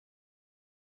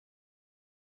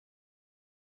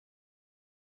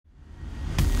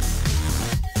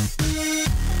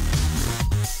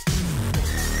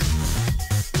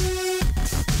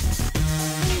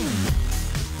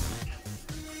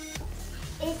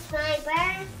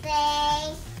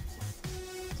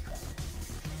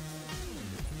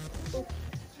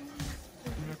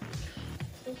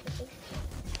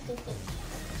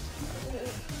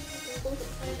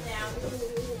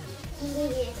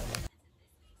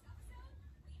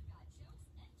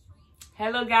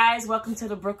Hello guys, welcome to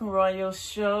the Brooklyn Royal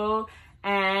Show,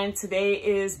 and today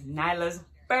is Nyla's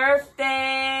birthday.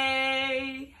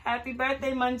 Happy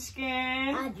birthday,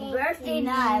 Munchkin. Happy birthday,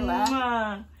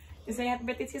 Nyla. You say happy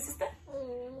birthday to your sister?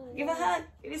 Give a hug.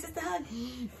 Give your sister a hug.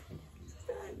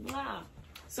 Wow.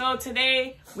 So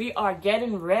today we are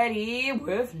getting ready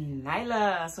with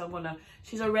Nyla. So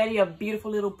she's already a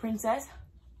beautiful little princess.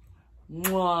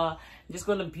 I'm just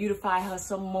gonna beautify her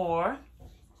some more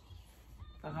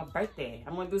for her birthday.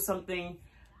 I'm gonna do something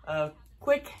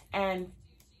quick and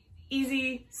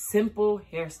easy, simple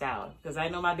hairstyle, because I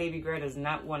know my baby girl does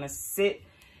not want to sit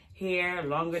here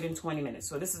longer than 20 minutes.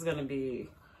 So this is gonna be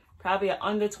probably an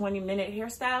under 20-minute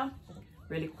hairstyle,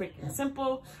 really quick and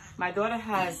simple. My daughter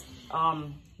has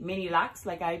mini locks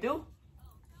like I do,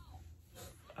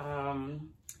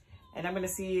 and I'm gonna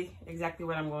see exactly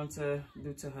what I'm going to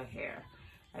do to her hair.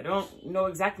 I don't know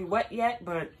exactly what yet,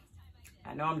 but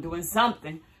I know I'm doing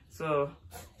something, so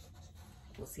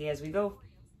we'll see as we go.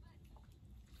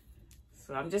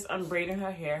 So I'm just unbraiding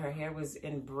her hair. Her hair was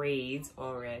in braids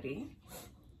already,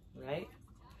 right?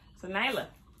 So Nyla,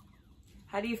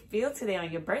 how do you feel today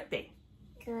on your birthday?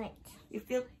 Good. You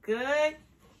feel good?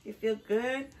 You feel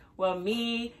good? Well,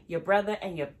 me, your brother,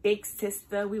 and your big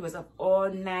sister, we was up all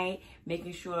night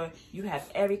making sure you have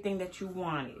everything that you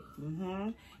wanted.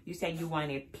 You said you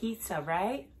wanted pizza,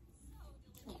 right?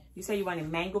 You said you wanted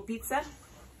mango pizza?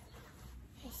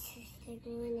 My sister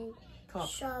wanted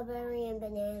strawberry and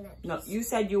banana pizza. No, you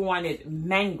said you wanted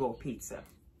mango pizza,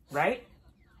 right?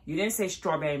 You didn't say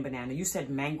strawberry and banana. You said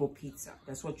mango pizza.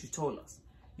 That's what you told us.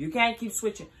 You can't keep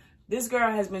switching. This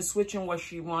girl has been switching what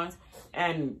she wants,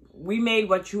 and we made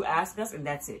what you asked us, and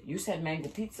that's it. You said mango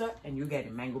pizza, and you get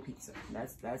it, mango pizza.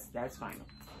 That's fine.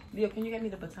 Leo, can you get me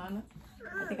the batana?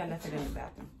 I think I left it in the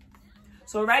bathroom.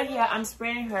 So right here, I'm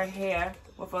spraying her hair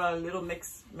with a little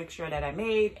mixture that I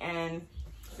made, and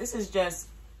this is just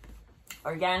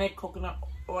organic coconut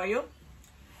oil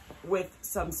with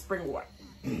some spring water.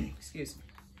 Excuse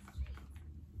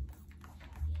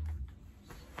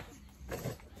me.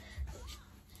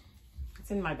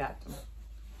 It's in my bathroom.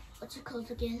 What's it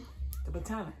called again? The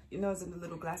batana. You know, it's in the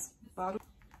little glass bottle.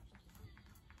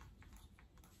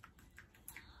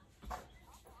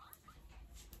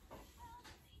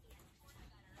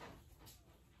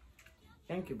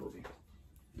 Thank you, booby.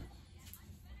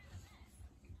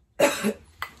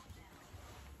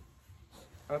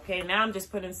 Okay, now I'm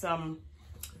just putting some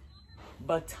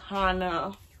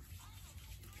batana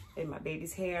in my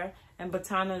baby's hair. And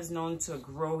batana is known to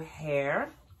grow hair.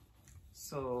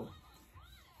 So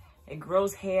it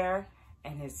grows hair,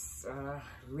 and it's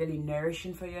really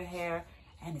nourishing for your hair,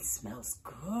 and it smells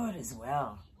good as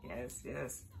well. Yes,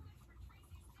 yes.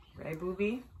 Right,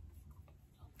 booby?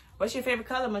 What's your favorite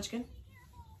color, Munchkin?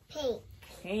 Pink.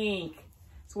 Pink.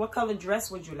 So what color dress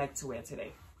would you like to wear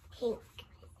today? Pink.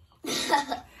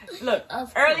 Look,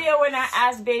 earlier when I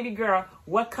asked baby girl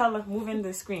what color, moving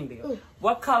the screen, Bill,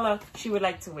 what color she would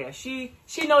like to wear. She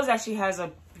knows that she has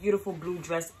a beautiful blue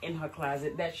dress in her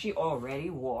closet that she already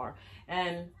wore,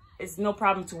 and it's no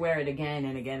problem to wear it again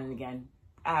and again and again.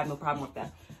 I have no problem with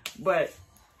that. But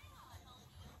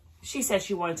she said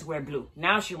she wanted to wear blue.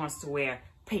 Now she wants to wear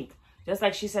pink. Just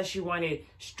like she said she wanted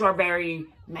strawberry,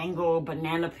 mango,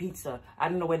 banana pizza. I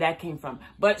don't know where that came from.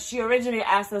 But she originally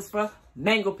asked us for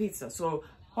mango pizza. So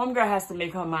homegirl has to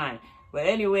make her mind. But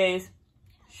anyways,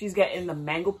 she's getting the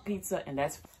mango pizza, and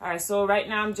that's... All right, so right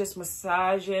now I'm just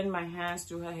massaging my hands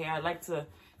through her hair. I like to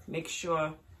make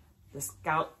sure the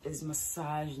scalp is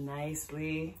massaged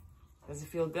nicely. Does it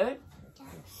feel good?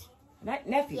 Yes.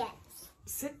 Nephew, yes.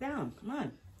 Sit down. Come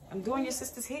on. I'm doing your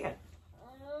sister's hair.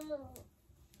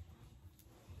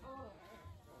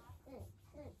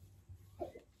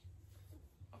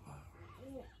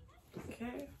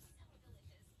 Okay.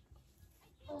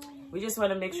 We just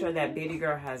want to make sure that baby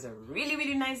girl has a really,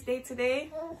 really nice day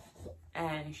today.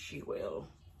 And she will.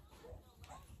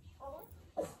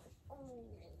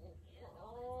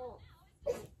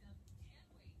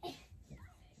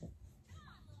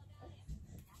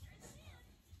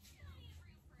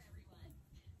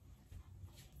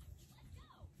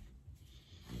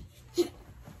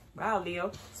 Wow,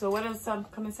 Leo. So what are some...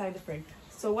 Come inside the frame.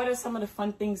 So what are some of the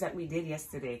fun things that we did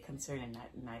yesterday concerning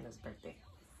Nyla's birthday?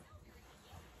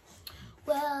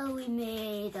 Well, we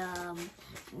made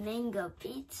mango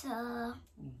pizza.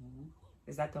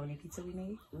 Is that the only pizza we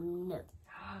made? No.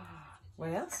 What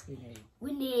else we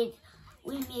made?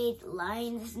 We made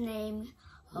lion's name.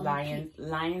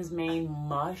 Lion's mane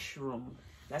mushroom.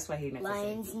 That's what he meant to say.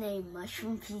 Lion's name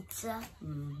mushroom pizza.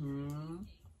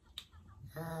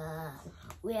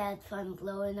 We had fun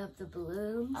blowing up the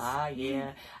balloons. Ah,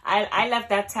 yeah. I left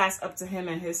that task up to him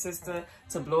and his sister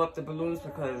to blow up the balloons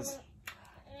because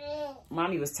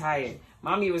Mommy was tired.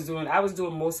 I was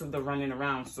doing most of the running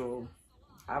around, so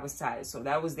I was tired. So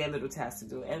that was their little task to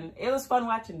do. And it was fun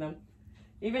watching them.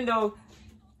 Even though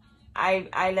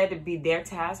I let it be their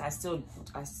task, I still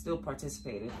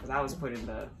participated because I was putting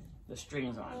the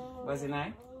strings on. Wasn't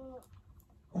I?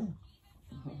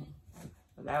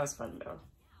 That was fun though.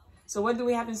 So what do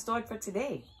we have in store for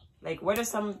today? Like, what are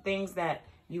some things that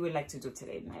you would like to do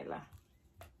today, Nyla?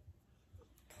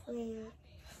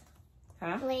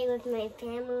 Play with my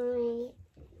family.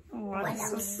 Oh, that's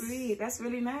so sweet. That's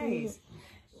really nice.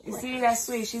 You see, that's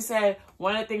sweet. She said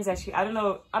one of the things that I don't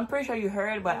know, I'm pretty sure you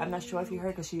heard, but I'm not sure if you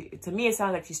heard because to me, it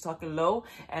sounds like she's talking low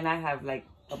and I have like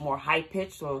a more high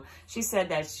pitch. So she said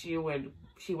that she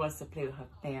wants to play with her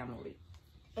family.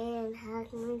 And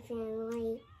hug my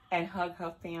family. And hug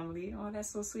her family. Oh, that's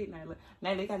so sweet, Nyla.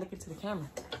 Nyla, you gotta look into the camera.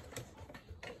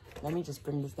 Let me just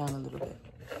bring this down a little bit.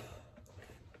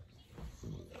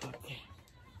 Okay.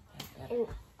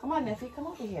 Come on, Neffy, come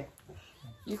over here.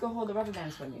 You can hold the rubber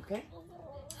bands for me, okay?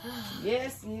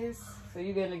 Yes, yes. So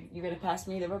you're gonna pass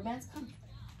me the rubber bands? Come.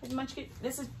 Here's Munchkin.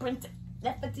 This is Print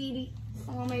Nefertiti.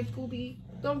 Oh my poopy.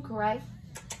 Don't cry.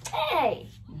 Hey!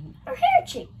 Her hair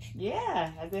changed.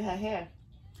 Yeah, I did her hair.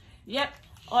 Yep.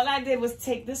 All I did was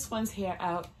take this one's hair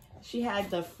out. She had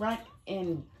the front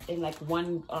in like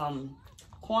one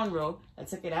cornrow. I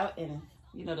took it out and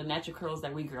you know the natural curls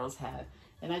that we girls have.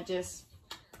 And I just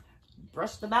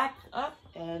brushed the back up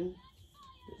and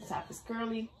the top is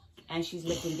curly. And she's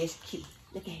looking this cute.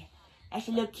 Look at her. That's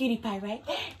a little cutie pie, right?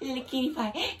 Little cutie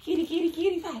pie.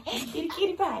 Cutie pie.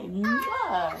 Cutie pie.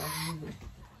 Mwah.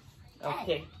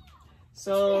 Okay.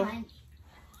 So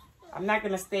I'm not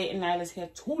going to stay in Nyla's hair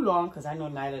too long because I know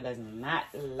Nyla does not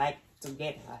like to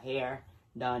get her hair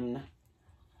done.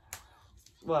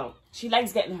 Well, she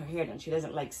likes getting her hair done. She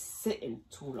doesn't like sitting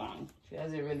too long. She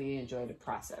doesn't really enjoy the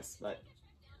process, but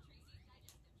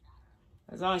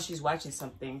as long as she's watching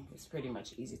something, it's pretty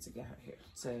much easy to get her hair,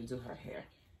 to do her hair.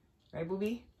 Right,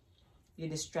 booby? You're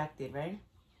distracted, right?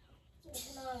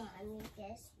 No, I'm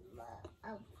just...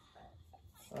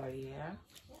 Oh, yeah?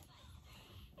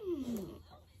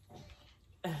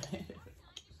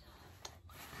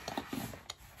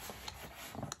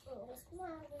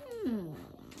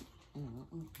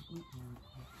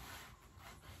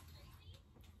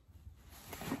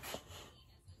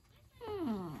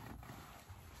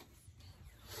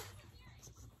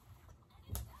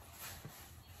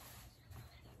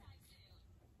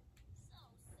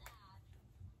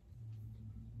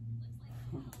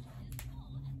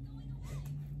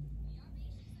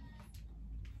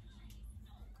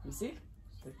 You see?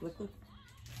 Look.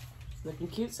 It's looking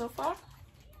cute so far.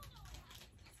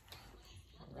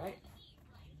 All right.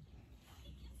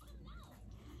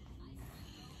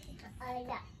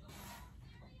 Yeah.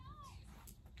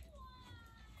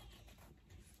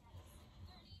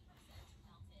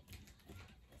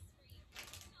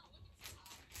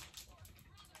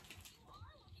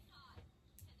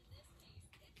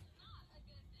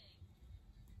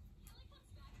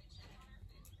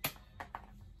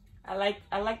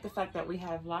 I like the fact that we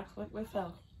have locks with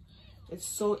her. It's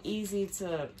so easy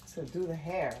to do the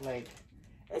hair. Like,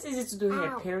 it's easy to do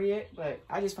hair, period. But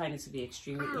I just find it to be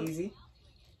extremely easy.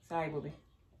 Sorry, booby.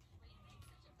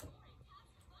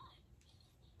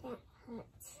 That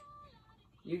hurts.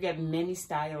 You get many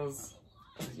styles.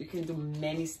 You can do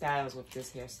many styles with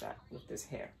this hairstyle, with this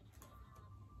hair.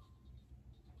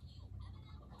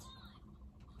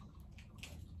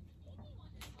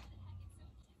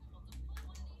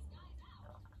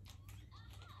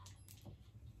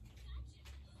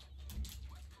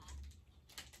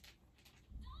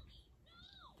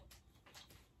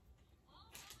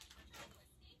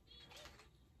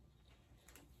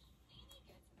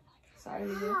 Sorry,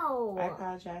 Ow. I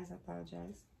apologize.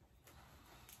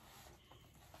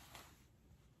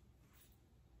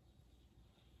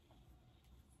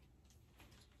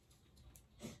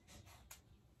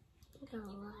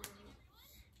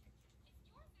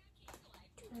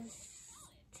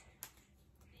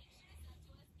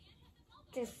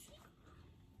 Just.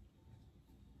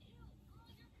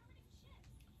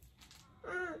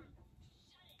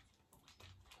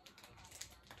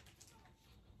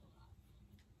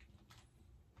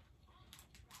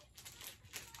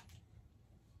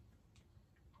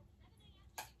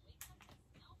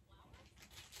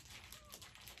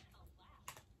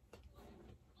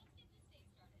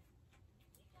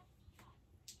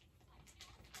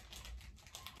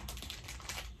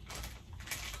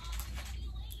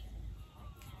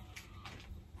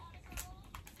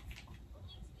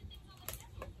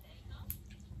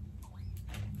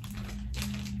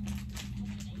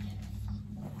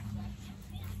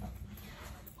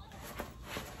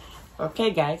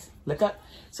 Okay, guys, look up.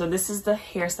 So this is the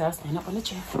hairstyle. Stand up on the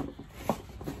chair.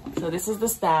 So this is the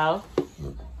style.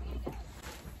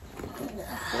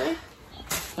 Okay.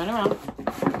 Turn around.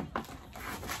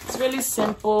 It's really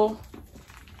simple.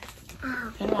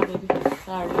 Turn around, baby.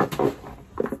 Sorry.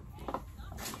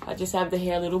 I just have the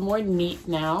hair a little more neat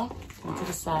now. Turn to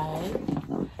the side.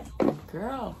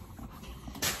 Girl.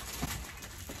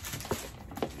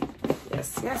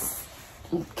 Yes, yes.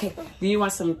 Okay. Do you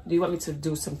want me to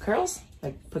do some curls?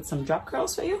 Like put some drop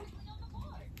curls for you?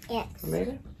 Yes.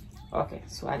 Later? Okay,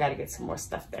 so I gotta get some more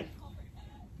stuff then.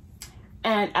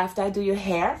 And after I do your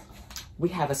hair, we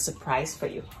have a surprise for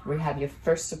you. We have your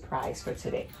first surprise for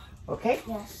today. Okay?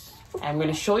 Yes. I'm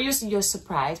gonna show you your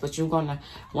surprise, but you're gonna,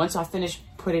 once I finish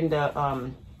putting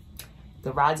the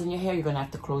rods in your hair, you're gonna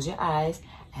have to close your eyes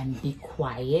and be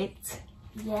quiet.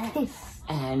 Yes.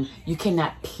 And you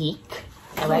cannot peek.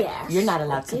 All right? Yes. You're not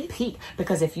allowed to peek,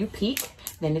 because if you peek,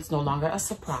 then it's no longer a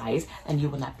surprise and you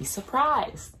will not be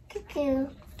surprised. Cuckoo.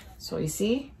 So you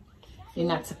see, you're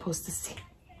not supposed to see.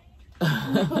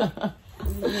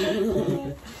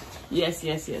 Yes,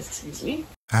 yes, yes, excuse me.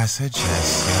 I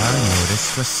suggest y'all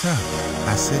notice what's up.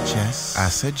 I suggest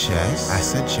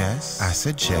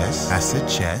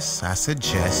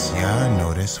y'all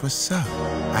notice what's up.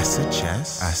 I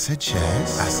suggest.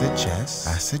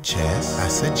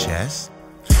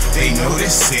 They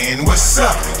noticing what's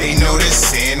up. They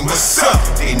noticing what's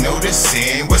up. They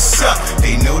noticing what's up.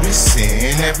 They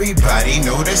noticing, everybody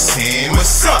noticing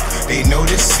what's up. They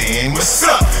noticing what's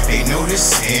up. They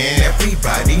noticing,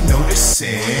 everybody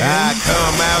noticing. I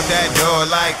come out that door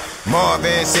like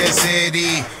Marvin Sin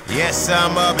City. Yes,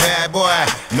 I'm a bad boy.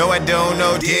 No, I don't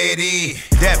know Diddy.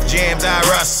 Def Jams, I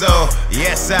rustle.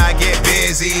 Yes, I get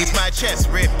busy. My chest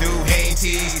ripped through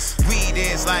Hainties. Weed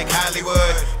is like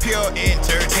Hollywood, pure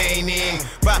entertaining.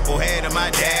 Bopple head of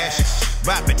my dash,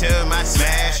 bop it to my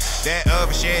smash. That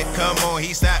other shit, come on,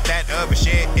 he stopped. That other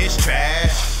shit is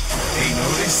trash. They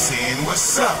noticing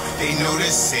what's up. They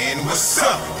noticing what's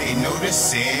up. They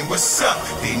noticing what's up.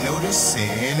 They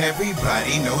noticing,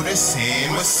 everybody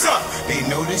noticing what's up. They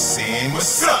noticing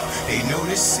what's up. They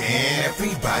noticing,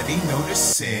 everybody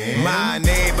noticing. My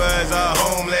neighbors are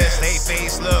homeless. They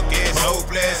face look is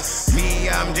hopeless. Me,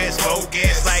 I'm just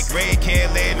focused like Ray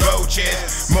killing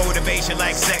roaches. Motivation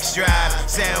like sex drive.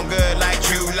 Sound good like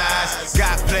True Lies.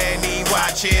 Got plenty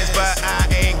watches, but I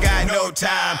ain't got no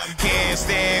time. Can't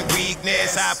stand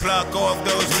weakness, I pluck off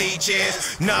those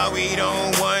leeches. No, we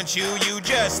don't want you, you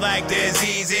just like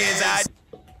diseases.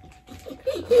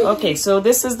 Okay, so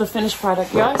this is the finished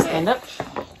product, y'all. Stand up.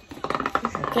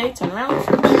 Okay, turn around.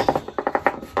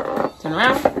 Turn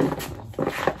around.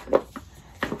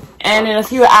 And in a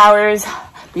few hours,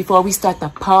 before we start the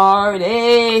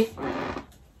party,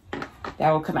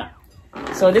 that will come out.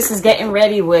 So this is getting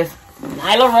ready with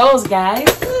Nyla Rose, guys.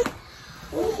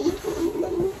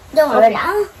 Don't worry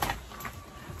now.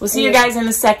 We'll see you guys in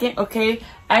a second, okay?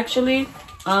 Actually,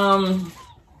 I'm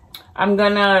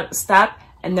gonna stop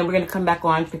and then we're gonna come back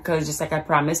on, because just like I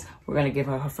promised, we're gonna give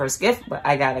her her first gift, but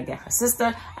I gotta get her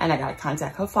sister and I gotta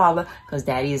contact her father, because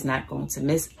daddy is not going to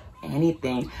miss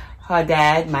anything. Her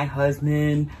dad, my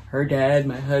husband, her dad,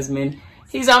 my husband,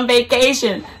 he's on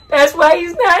vacation. That's why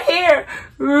he's not here.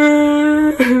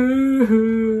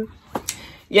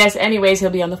 Yes, anyways, he'll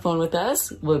be on the phone with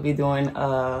us. We'll be doing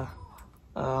a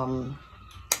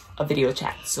video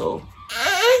chat, so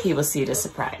he will see the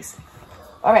surprise.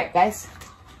 All right, guys.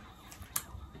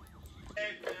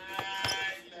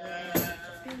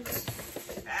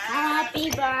 Happy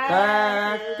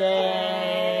Birthday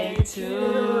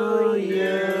to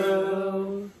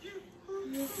you.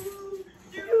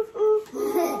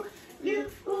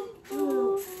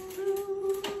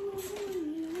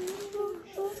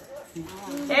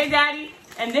 Hey, Daddy.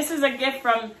 And this is a gift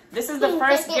from, this is the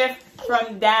first gift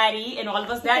from Daddy and all of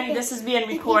us. Daddy, this is being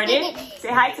recorded. Say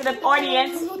hi to the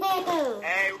audience.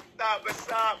 Hey, what's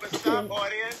up,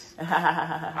 audience?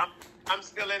 I'm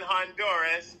still in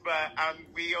Honduras, but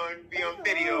we on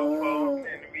video phone,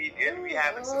 and we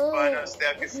having some fun. I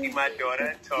still can see my daughter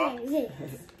and talk.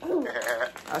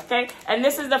 Okay, and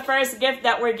this is the first gift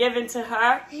that we're giving to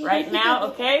her right now.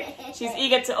 Okay, she's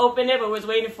eager to open it, but we're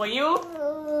waiting for you.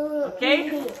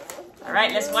 Okay, all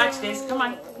right, let's watch this. Come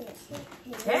on,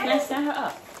 let's stand her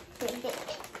up.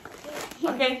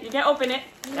 Okay, you can open it.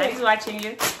 Daddy's watching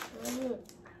you.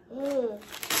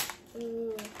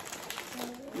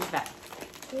 Use that.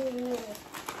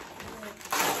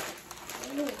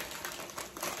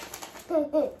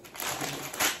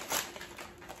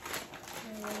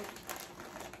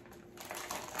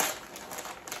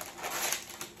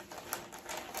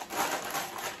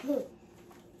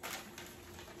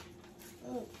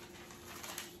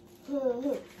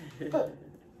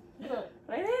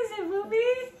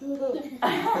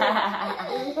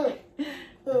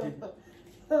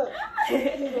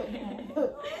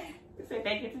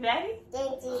 Daddy?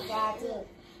 Thank you, Daddy.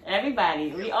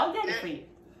 Everybody, we all get it for you.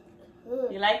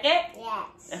 You like it?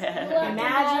 Yes.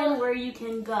 Imagine where you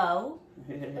can go.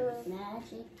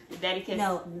 Imagine. Daddy kiss.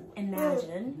 No,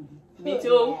 imagine. Me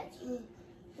too.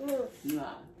 No.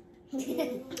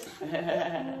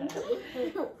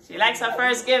 She likes her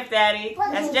first gift, Daddy.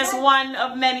 That's just one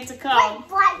of many to come.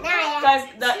 Because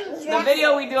the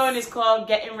video we're doing is called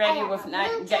Getting Ready with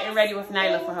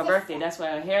Nyla for her birthday. That's why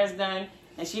her hair is done,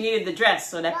 and she needed the dress,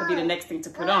 so that could be the next thing to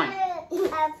put on.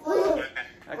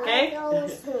 Okay?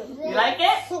 You like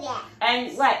it? Yeah.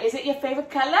 And what? Is it your favorite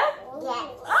color? Yes.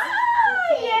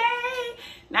 Oh, yay!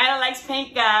 Nyla likes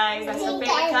pink, guys. That's her Pink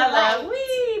favorite and color. white.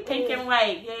 Whee! Pink and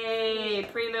white. Yay!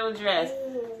 Pretty little dress.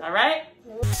 All right?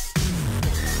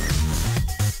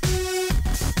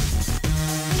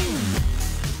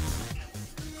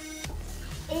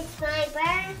 It's my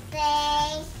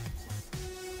birthday.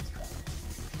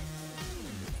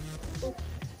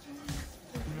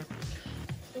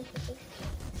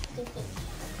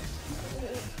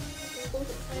 Put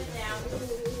it down.